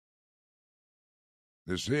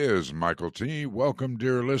This is Michael T. Welcome,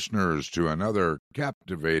 dear listeners, to another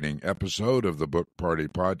captivating episode of the Book Party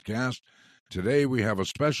Podcast. Today we have a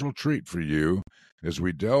special treat for you as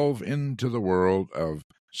we delve into the world of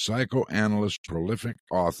psychoanalyst, prolific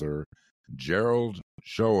author Gerald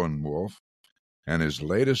Schoenwolf and his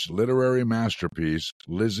latest literary masterpiece,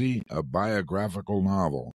 Lizzy, a Biographical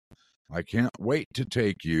Novel. I can't wait to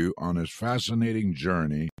take you on his fascinating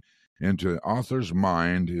journey into the author's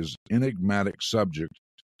mind. His enigmatic subject,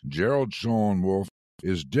 Gerald Schoenwolf,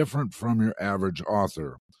 is different from your average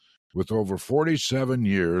author. With over 47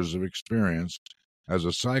 years of experience as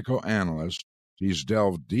a psychoanalyst, he's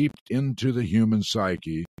delved deep into the human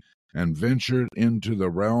psyche and ventured into the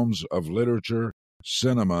realms of literature,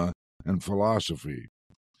 cinema, and philosophy.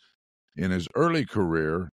 In his early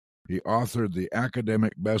career, he authored the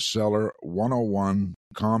academic bestseller 101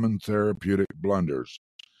 Common Therapeutic Blunders,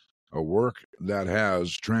 a work that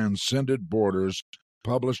has transcended borders,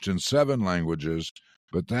 published in 7 languages,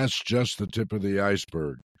 but that's just the tip of the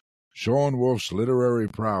iceberg. Schoenwolf's literary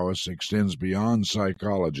prowess extends beyond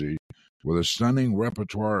psychology, with a stunning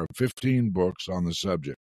repertoire of 15 books on the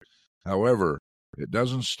subject. However, it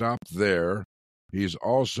doesn't stop there. He's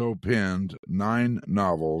also penned 9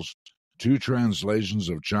 novels, 2 translations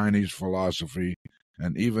of Chinese philosophy,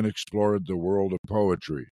 and even explored the world of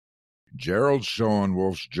poetry. Gerald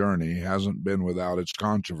Schoenwolf's journey hasn't been without its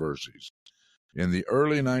controversies. In the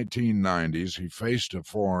early 1990s, he faced a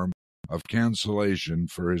form of cancellation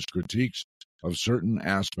for his critiques of certain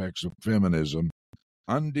aspects of feminism.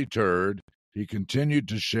 Undeterred, he continued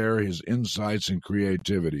to share his insights and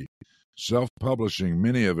creativity, self-publishing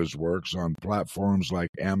many of his works on platforms like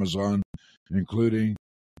Amazon, including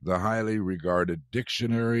the highly regarded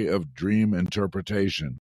Dictionary of Dream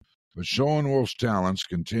Interpretation. But Schoenwolf's talents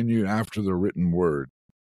continue after the written word.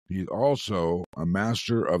 He's also a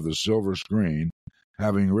master of the silver screen,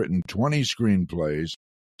 having written 20 screenplays,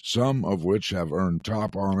 some of which have earned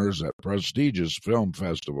top honors at prestigious film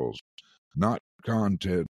festivals, not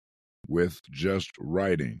content with just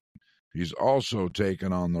writing. He's also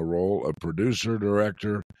taken on the role of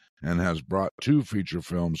producer-director and has brought 2 feature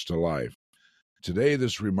films to life. Today,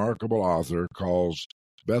 this remarkable author calls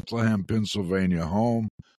Bethlehem, Pennsylvania home,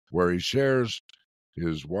 where he shares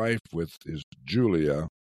his wife with his Julia,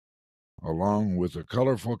 along with a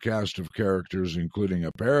colorful cast of characters, including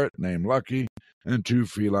a parrot named Lucky and 2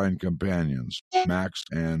 feline companions, Max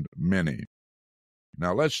and Minnie.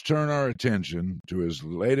 Now let's turn our attention to his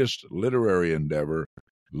latest literary endeavor,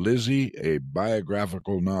 Lizzy, a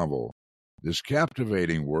Biographical Novel. This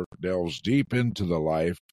captivating work delves deep into the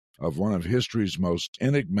life of one of history's most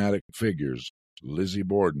enigmatic figures, Lizzy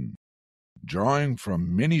Borden. Drawing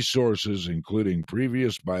from many sources, including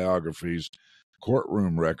previous biographies,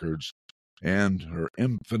 courtroom records, and her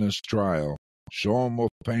infamous trial, Schoenwolf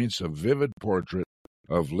paints a vivid portrait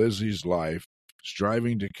of Lizzy's life,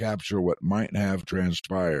 striving to capture what might have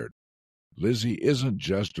transpired. Lizzy isn't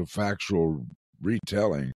just a factual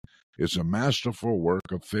retelling, it's a masterful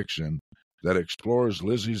work of fiction that explores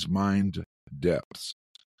Lizzy's mind depths.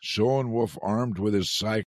 Schoenwolf, armed with his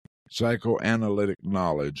psychoanalytic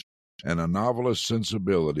knowledge and a novelist's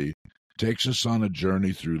sensibility, takes us on a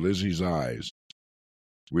journey through Lizzy's eyes.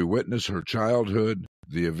 We witness her childhood,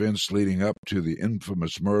 the events leading up to the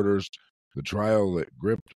infamous murders, the trial that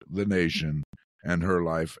gripped the nation, and her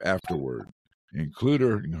life afterward,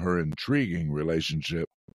 including her intriguing relationship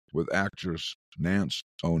with actress Nance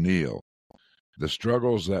O'Neill, the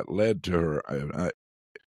struggles that led to her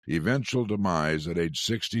eventual demise at age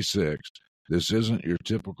 66. This isn't your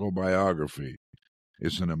typical biography.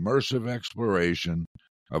 It's an immersive exploration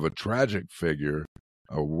of a tragic figure,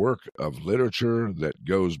 a work of literature that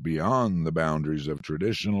goes beyond the boundaries of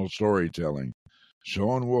traditional storytelling.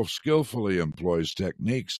 Schoenwolf skillfully employs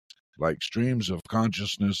techniques like streams of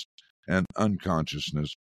consciousness and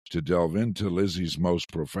unconsciousness to delve into Lizzy's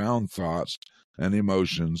most profound thoughts and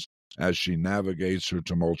emotions as she navigates her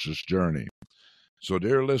tumultuous journey. So,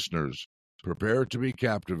 dear listeners, prepare to be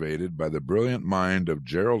captivated by the brilliant mind of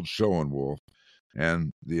Gerald Schoenwolf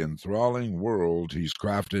and the enthralling world he's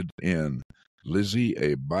crafted in Lizzy,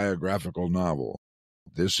 a Biographical Novel.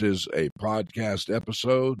 This is a podcast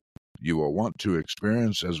episode you will want to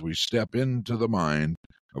experience as we step into the mind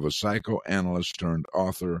of a psychoanalyst turned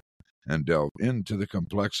author and delve into the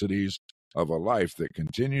complexities of a life that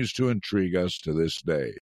continues to intrigue us to this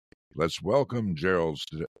day. Let's welcome Gerald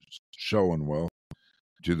Schoenwolf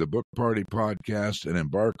to the Book Party Podcast and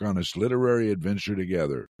embark on this literary adventure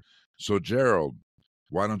together. So, Gerald,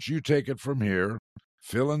 why don't you take it from here,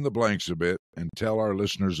 fill in the blanks a bit, and tell our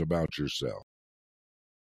listeners about yourself.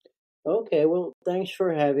 Okay, well, thanks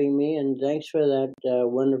for having me, and thanks for that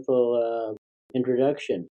wonderful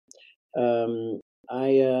introduction. Um,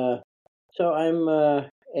 I I'm a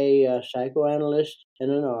psychoanalyst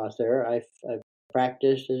and an author. I've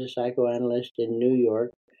practiced as a psychoanalyst in New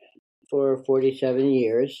York for 47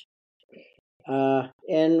 years.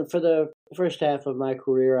 And for the first half of my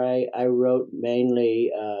career, I wrote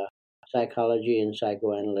mainly psychology and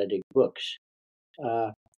psychoanalytic books. Uh,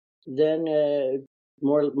 then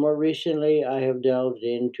more recently, I have delved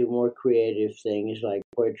into more creative things like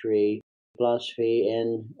poetry, philosophy,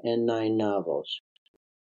 and nine novels.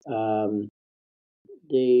 Um,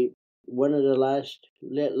 the One of the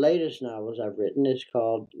latest novels I've written is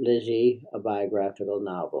called Lizzy, a biographical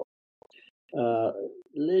novel. Uh,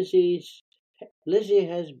 Lizzie's Lizzie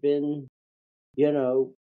has been, you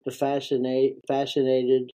know, the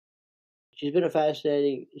fascinated. She's been a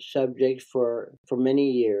fascinating subject for many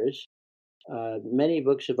years. Many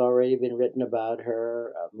books have already been written about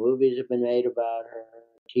her. Movies have been made about her.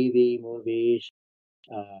 TV movies.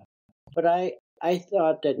 Uh, but I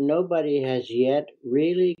thought that nobody has yet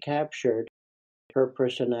really captured her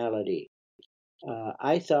personality.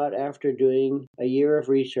 I thought after doing a year of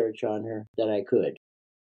research on her that I could.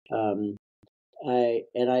 Um, I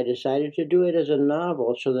decided to do it as a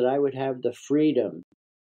novel so that I would have the freedom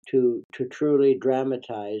to truly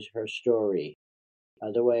dramatize her story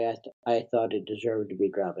the way I thought it deserved to be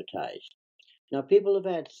dramatized. Now, people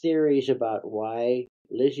have had theories about why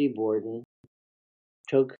Lizzie Borden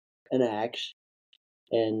took an axe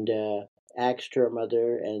and axed her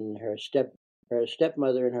mother and her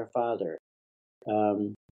stepmother and her father.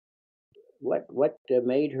 Um, what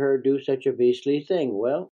made her do such a beastly thing?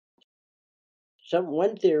 Well,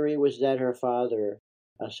 one theory was that her father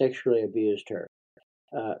sexually abused her.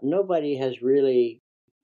 Nobody has really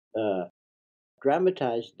uh,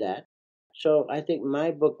 dramatized that. So I think my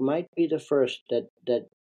book might be the first that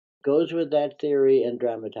goes with that theory and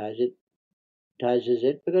dramatizes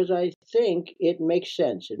it because I think it makes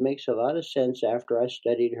sense. It makes a lot of sense after I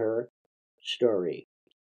studied her story.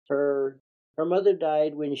 Her her mother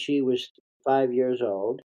died when she was 5 years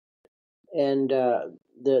old, and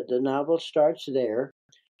the novel starts there.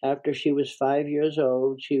 After she was 5 years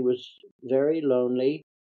old, she was very lonely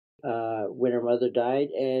when her mother died,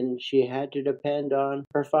 and she had to depend on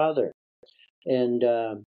her father. And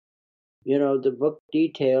the book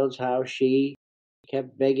details how she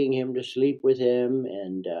kept begging him to sleep with him,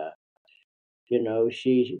 and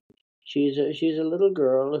she's a little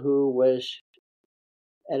girl who was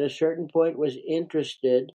at a certain point was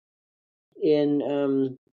interested in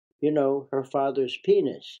her father's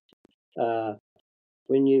penis. Uh,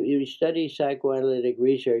 when you study psychoanalytic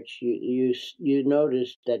research, you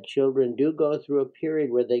notice that children do go through a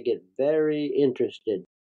period where they get very interested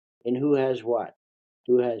in who has what,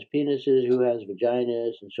 who has penises, who has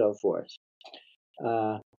vaginas, and so forth.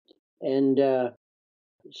 Uh, and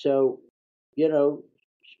so, you know,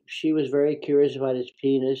 she was very curious about his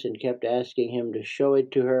penis and kept asking him to show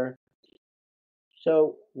it to her.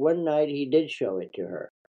 So one night he did show it to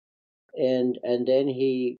her, and then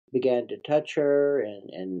he began to touch her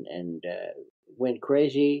and went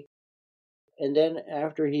crazy. And then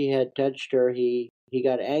after he had touched her, he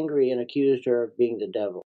got angry and accused her of being the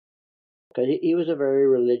devil because he was a very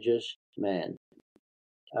religious man.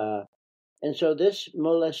 Uh, and so this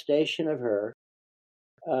molestation of her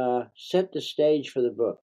set the stage for the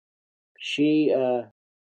book. She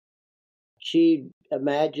she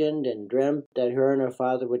imagined and dreamt that her and her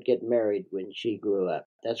father would get married when she grew up.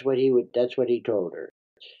 That's what he told her.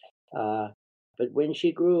 But when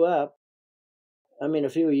she grew up, I mean, a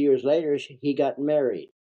few years later, he got married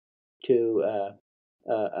to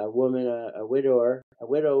a woman, a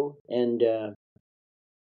widow, and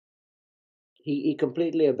he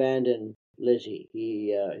completely abandoned Lizzie.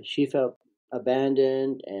 She felt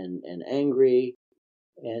abandoned and angry,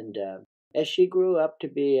 and as she grew up to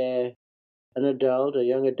be an adult, a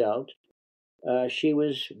young adult, she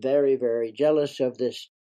was very, very jealous of this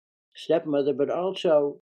stepmother, but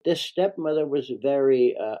also this stepmother was a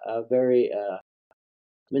very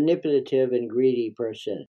manipulative and greedy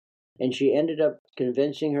person. And she ended up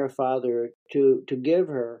convincing her father to give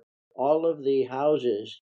her all of the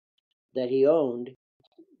houses that he owned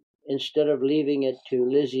instead of leaving it to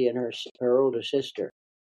Lizzie and her older sister.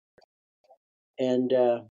 And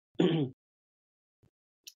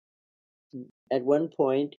at one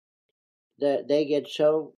point,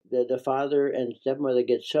 the father and stepmother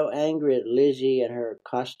get so angry at Lizzie and her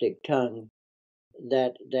caustic tongue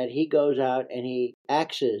that he goes out and he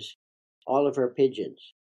axes all of her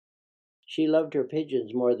pigeons. She loved her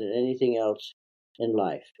pigeons more than anything else in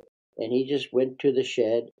life. and he just went to the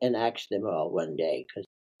shed and axed them all one day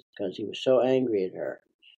because he was so angry at her.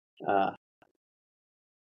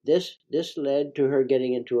 This led to her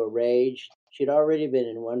getting into a rage. She'd already been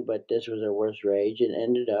in one, but this was her worst rage, and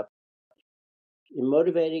ended up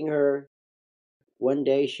motivating her. One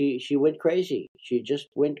day she went crazy. She just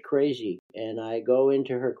went crazy, and I go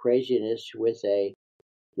into her craziness with a,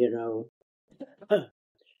 you know,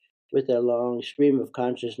 with a long stream of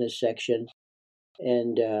consciousness section,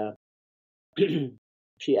 and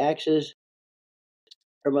she axes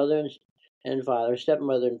her mother and father,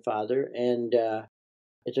 stepmother and father, and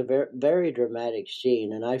it's a very very dramatic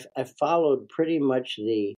scene. And I followed pretty much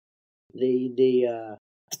the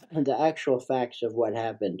the actual facts of what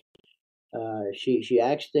happened. She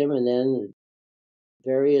axed them, and then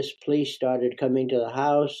various police started coming to the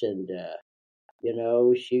house, and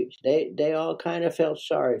they all kind of felt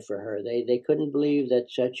sorry for her. They couldn't believe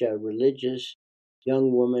that such a religious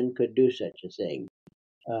young woman could do such a thing.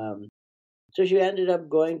 So she ended up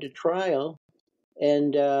going to trial,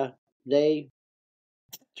 and they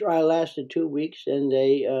trial lasted 2 weeks, and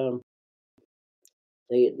the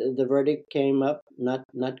verdict came up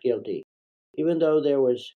not guilty, even though there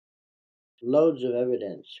was loads of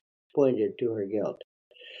evidence pointed to her guilt.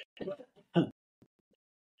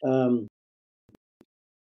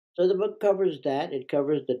 So the book covers that. It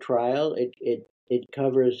covers the trial. It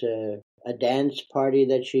covers a dance party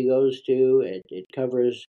that she goes to. It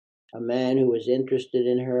covers a man who was interested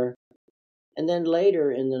in her, and then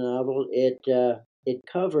later in the novel, it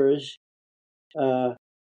covers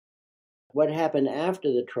what happened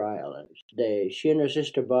after the trial. She and her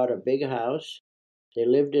sister bought a big house. They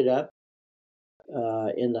lived it up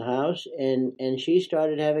in the house, and she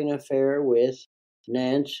started having an affair with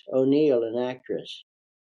Nance O'Neill, an actress.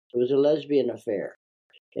 It was a lesbian affair,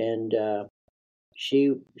 and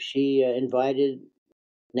she invited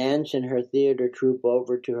Nance and her theater troupe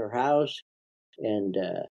over to her house, and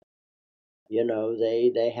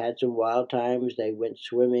they had some wild times. They went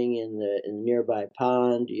swimming in the nearby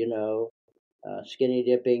pond, skinny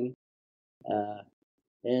dipping,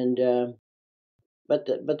 and but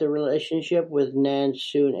the relationship with Nance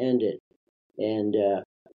soon ended, and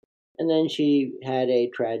then she had a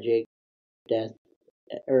tragic death,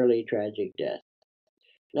 early tragic death.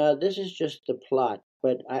 Now, this is just the plot,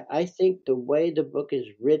 but I think the way the book is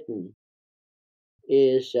written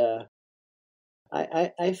is,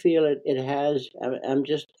 I feel it has, I'm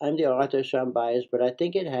the author, so I'm biased, but I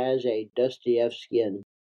think it has a Dostoevskian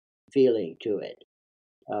feeling to it,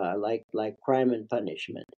 like Crime and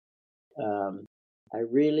Punishment. I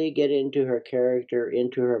really get into her character,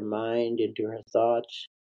 into her mind, into her thoughts,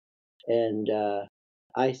 and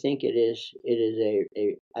I think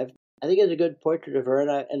I think it's a good portrait of her,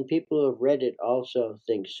 and people who have read it also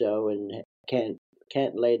think so, and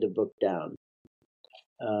can't lay the book down.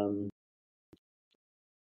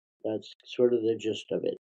 That's sort of the gist of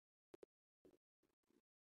it.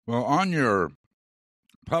 Well, on your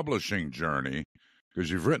publishing journey, because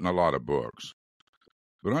you've written a lot of books,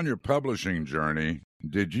 but on your publishing journey,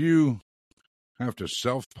 did you have to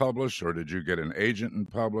self-publish, or did you get an agent and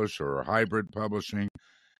publish, or a hybrid publishing?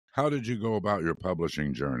 How did you go about your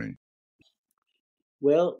publishing journey?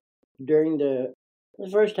 Well, during the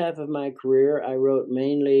first half of my career, I wrote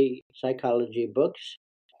mainly psychology books,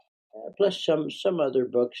 plus some other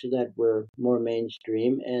books that were more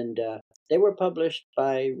mainstream, and they were published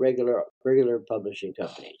by regular publishing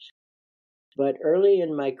companies. But early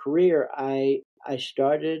in my career, I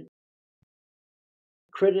started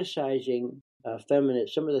criticizing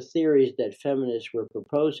feminists. Some of the theories that feminists were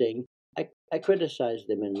proposing, I criticized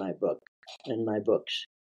them in my books,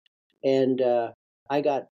 and I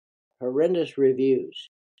got horrendous reviews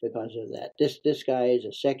because of that. This guy is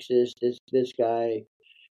a sexist. This guy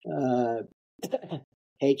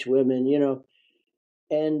hates women,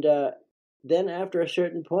 and then after a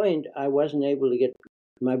certain point, I wasn't able to get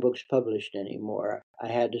my books published anymore. I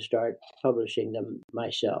had to start publishing them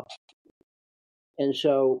myself. And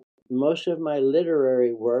so most of my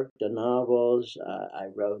literary work, the novels, I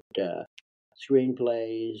wrote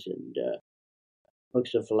screenplays and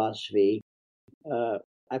books of philosophy.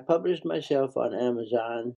 I published myself on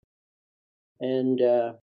Amazon, and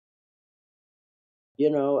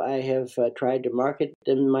I have tried to market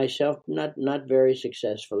them myself, not very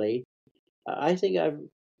successfully. I think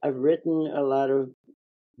I've written a lot of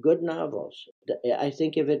good novels. I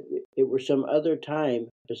think if it were some other time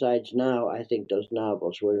besides now, I think those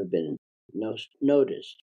novels would have been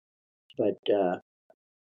noticed. But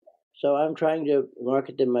so I'm trying to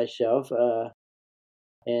market them myself,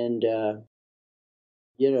 and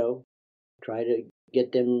try to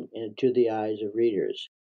get them into the eyes of readers.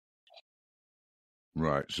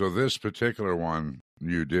 Right. So this particular one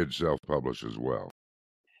you did self-publish as well.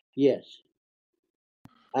 Yes.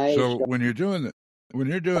 So when you're doing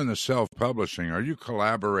the self-publishing, are you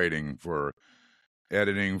collaborating for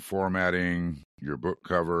editing, formatting, your book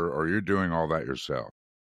cover, or you're doing all that yourself?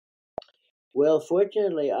 Well,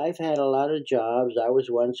 fortunately, I've had a lot of jobs. I was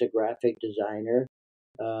once a graphic designer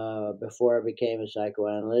before I became a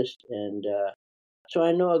psychoanalyst, and so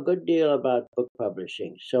I know a good deal about book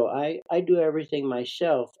publishing. So I do everything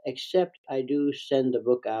myself, except I do send the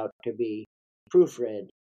book out to be proofread,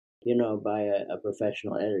 by a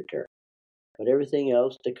professional editor. But everything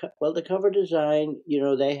else, the cover design,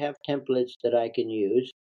 they have templates that I can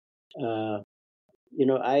use. Uh,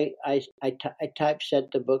 I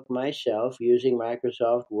typeset the book myself using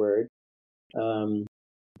Microsoft Word, um,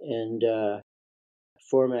 and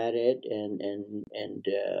format it, and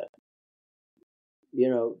you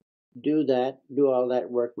know do all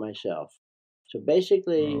that work myself. So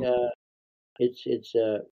basically, Oh, it's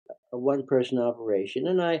a one person operation,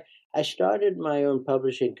 and I started my own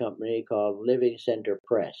publishing company called Living Center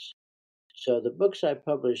Press. So the books I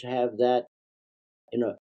publish have that, you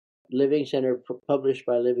know, Living Center published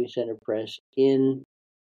by Living Center Press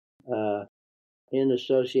uh, in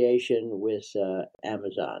association with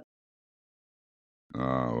Amazon.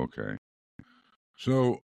 okay.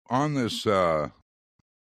 So on this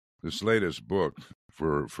latest book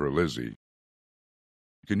for Lizzy,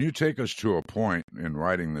 can you take us to a point in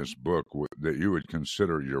writing this book that you would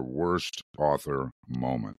consider your worst author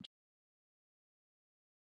moment?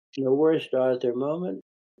 The worst Arthur moment.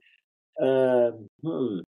 Uh,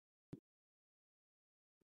 hmm.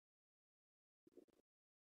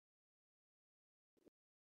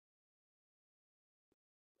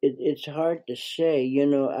 It's hard to say.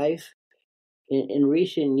 I've in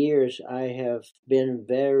recent years I have been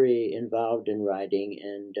very involved in writing,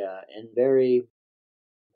 and very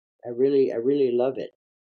I really love it.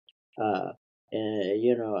 Uh,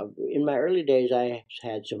 in my early days I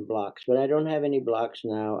had some blocks, but I don't have any blocks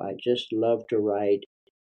now. I just love to write,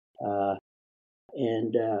 uh,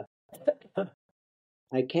 and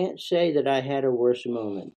I can't say that I had a worse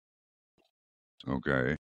moment.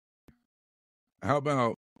 Okay. How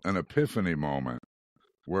about an epiphany moment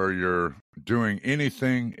where you're doing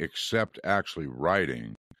anything except actually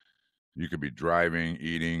writing? You could be driving,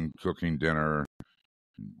 eating, cooking dinner,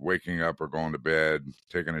 waking up or going to bed,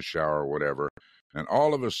 taking a shower, whatever. And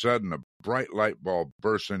all of a sudden, a bright light bulb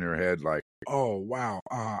bursts in your head like, oh, wow,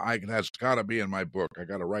 that's got to be in my book. I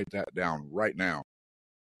got to write that down right now.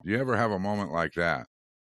 Do you ever have a moment like that?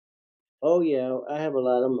 Oh yeah, I have a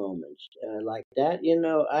lot of moments like that.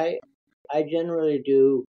 I generally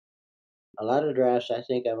do a lot of drafts. I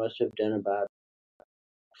think I must have done about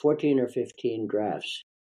 14 or 15 drafts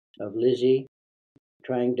of Lizzy,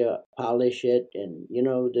 trying to polish it, and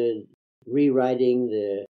the rewriting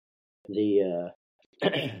the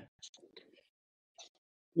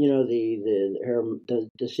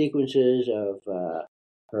the sequences of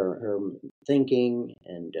her thinking,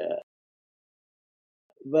 and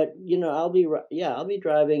but I'll be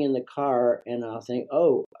driving in the car and I'll think,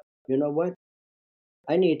 oh, you know what,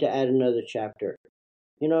 I need to add another chapter.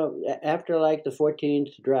 After like the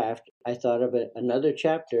 14th draft, I thought of another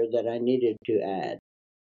chapter that I needed to add,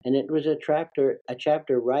 and it was a chapter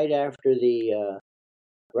right after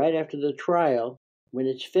the trial, when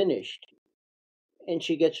it's finished, and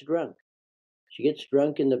she gets drunk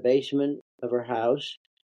in the basement of her house,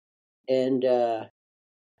 and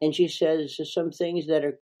she says some things that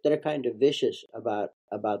are kind of vicious about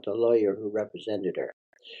the lawyer who represented her.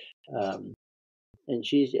 Um, and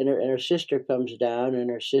her sister comes down, and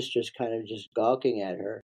her sister's kind of just gawking at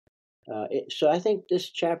her. So I think this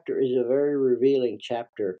chapter is a very revealing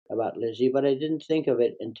chapter about Lizzy, but I didn't think of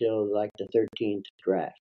it until like the 13th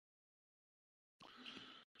draft.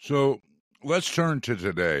 So let's turn to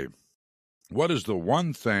today. What is the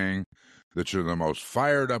one thing that you're the most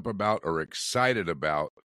fired up about or excited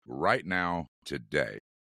about right now, today?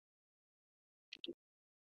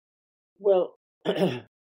 Well,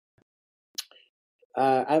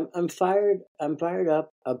 I'm fired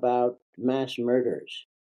up about mass murders,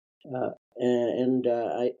 and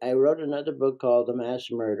I wrote another book called The Mass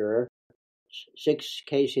Murderer: Six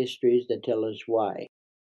Case Histories That Tell Us Why.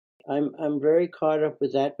 I'm very caught up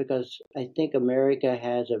with that because I think America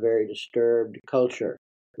has a very disturbed culture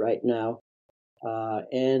right now,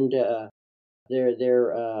 and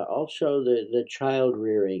they're also the child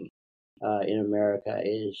rearing in America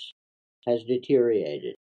is has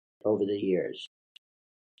deteriorated over the years,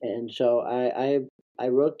 and so I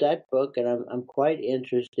wrote that book, and I'm quite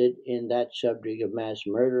interested in that subject of mass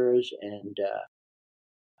murderers, and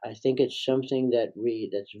I think it's something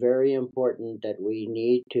that's very important that we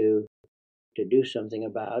need to do something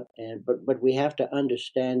about, but we have to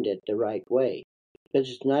understand it the right way, because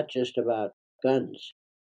it's not just about guns.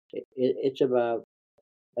 It's about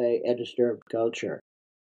a disturbed culture.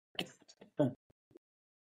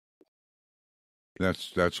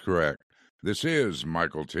 That's correct. This is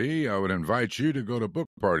Michael T. I would invite you to go to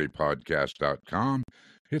bookpartypodcast.com,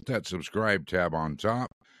 hit that subscribe tab on top,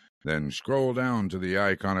 then scroll down to the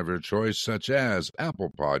icon of your choice, such as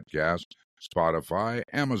Apple Podcast, Spotify,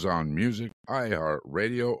 Amazon Music,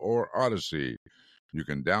 iHeartRadio, or Odyssey. You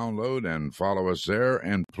can download and follow us there,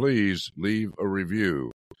 and please leave a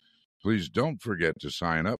review. Please don't forget to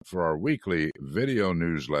sign up for our weekly video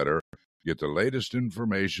newsletter to get the latest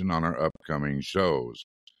information on our upcoming shows.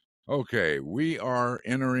 Okay, we are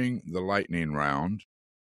entering the lightning round.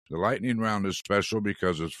 The lightning round is special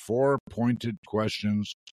because it's 4 pointed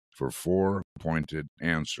questions for 4 pointed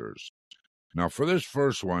answers. Now, for this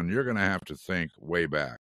first one, you're going to have to think way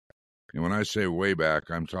back. And when I say way back,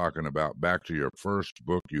 I'm talking about back to your first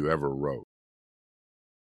book you ever wrote.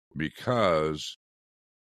 Because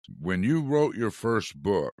when you wrote your first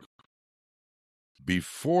book,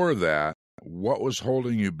 before that, what was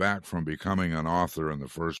holding you back from becoming an author in the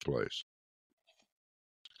first place?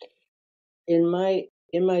 In my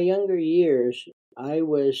younger years, I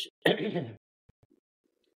was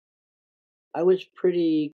I was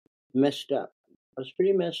pretty messed up.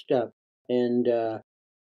 And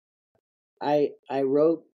I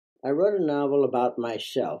wrote a novel about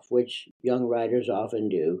myself, which young writers often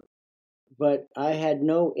do, but I had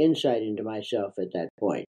no insight into myself at that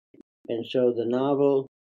point. And so the novel,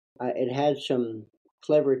 it had some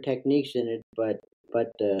clever techniques in it, but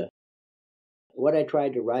what I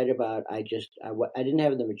tried to write about, I didn't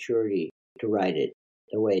have the maturity to write it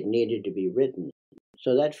the way it needed to be written.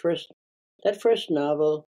 So that first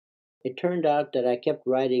novel, it turned out that I kept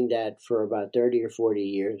writing that for about 30 or 40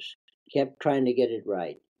 years, kept trying to get it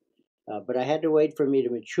right. But I had to wait for me to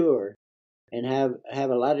mature and have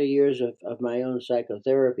a lot of years of my own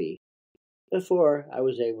psychotherapy before I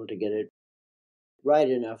was able to get it right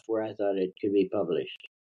enough where I thought it could be published.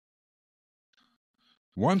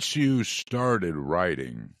 Once you started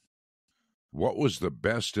writing, what was the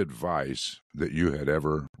best advice that you had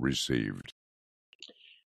ever received?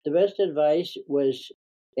 The best advice was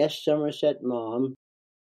S. Somerset Maugham,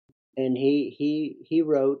 and he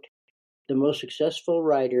wrote, "The most successful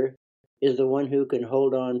writer is the one who can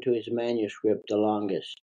hold on to his manuscript the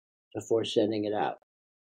longest before sending it out."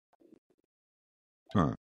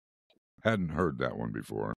 Huh. Hadn't heard that one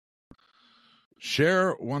before.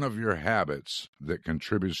 Share one of your habits that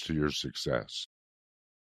contributes to your success.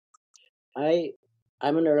 I'm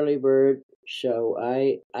an early bird, so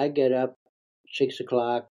I get up 6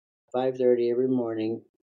 o'clock, 5:30 every morning,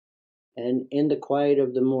 and in the quiet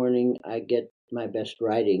of the morning, I get my best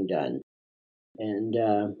writing done, and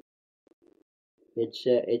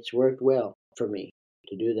it's worked well for me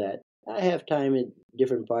to do that. I have time in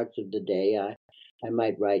different parts of the day. I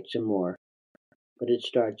might write some more, but it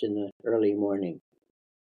starts in the early morning.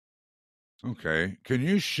 Okay. Can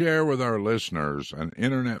you share with our listeners an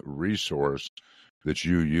internet resource that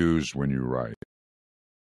you use when you write?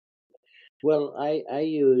 Well, I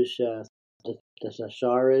use the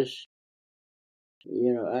thesaurus.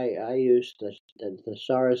 I use the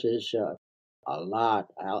thesauruses a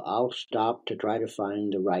lot. I'll stop to try to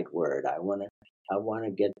find the right word. I want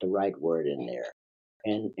to get the right word in there,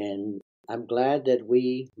 and I'm glad that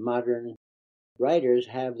we modern writers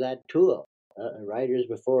have that tool. Writers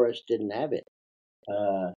before us didn't have it,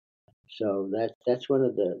 so that's one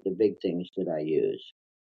of the big things that I use.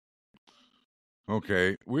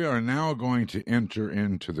 Okay. We are now going to enter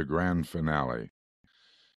into the grand finale.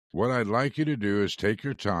 What I'd like you to do is take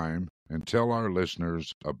your time and tell our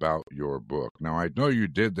listeners about your book. Now, I know you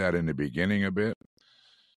did that in the beginning a bit,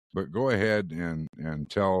 but go ahead and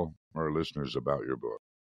tell our listeners about your book.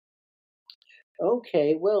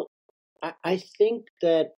 Okay, well, I think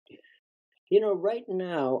that right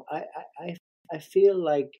now I feel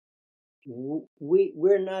like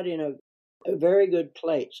we're not in a very good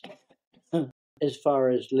place as far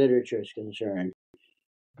as literature is concerned.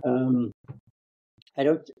 Um,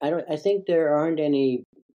 I think there aren't any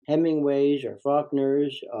Hemingways or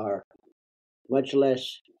Faulkners or much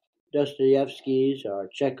less Dostoevskys or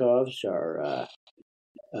Chekhovs or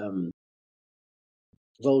um,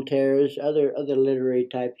 Voltaire's, other literary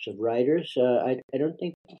types of writers. I don't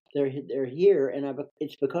think they're here, and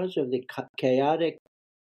it's because of the chaotic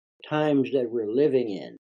times that we're living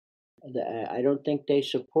in. I don't think they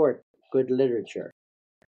support good literature.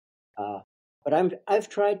 But I've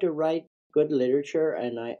tried to write good literature,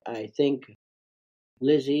 and I think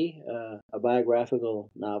Lizzy, a biographical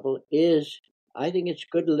novel, I think it's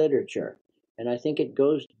good literature, and I think it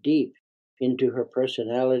goes deep into her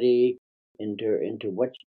personality, into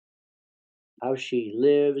how she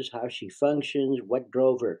lives, how she functions, what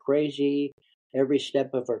drove her crazy. Every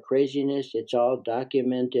step of her craziness, it's all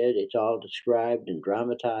documented, it's all described and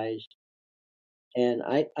dramatized. And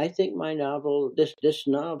I think my novel, this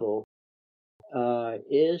novel,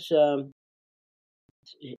 is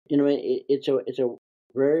it's a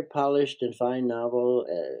very polished and fine novel,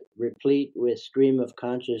 replete with stream of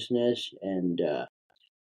consciousness and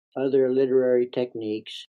other literary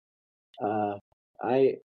techniques.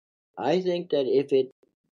 I think that if it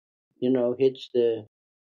hits the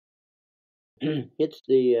hits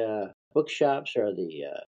the bookshops or the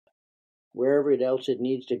wherever else it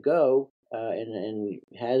needs to go, and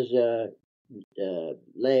has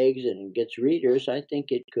legs and gets readers, I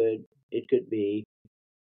think it could be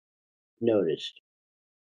noticed.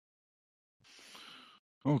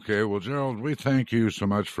 Okay, well, Gerald, we thank you so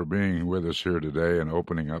much for being with us here today and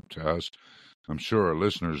opening up to us. I'm sure our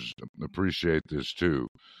listeners appreciate this too.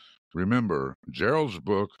 Remember, Gerald's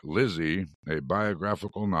book, Lizzy, a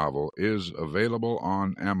biographical novel, is available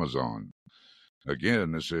on Amazon.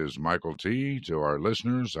 Again, this is Michael T. To our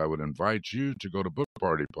listeners, I would invite you to go to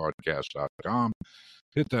bookpartypodcast.com,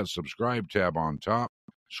 hit that subscribe tab on top,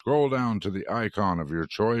 scroll down to the icon of your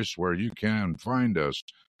choice where you can find us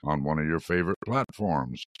on one of your favorite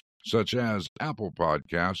platforms, such as Apple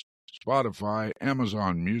Podcasts, Spotify,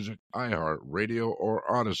 Amazon Music, iHeartRadio, or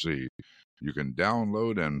Odyssey. You can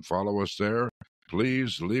download and follow us there.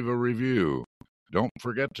 Please leave a review. Don't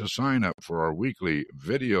forget to sign up for our weekly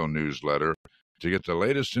video newsletter to get the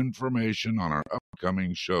latest information on our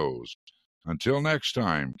upcoming shows. Until next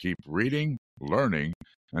time, keep reading, learning,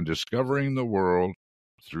 and discovering the world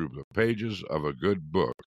through the pages of a good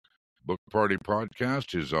book. Book Party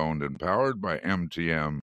Podcast is owned and powered by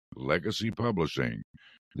MTM Legacy Publishing.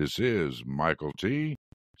 This is Michael T.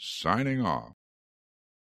 signing off.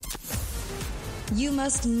 You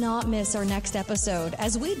must not miss our next episode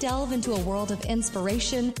as we delve into a world of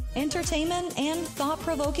inspiration, entertainment, and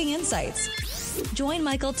thought-provoking insights. Join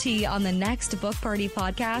Michael T. on the next Book Party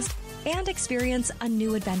Podcast and experience a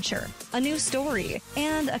new adventure, a new story,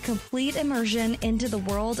 and a complete immersion into the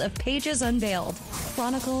world of Pages Unveiled,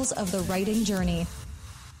 Chronicles of the Writing Journey.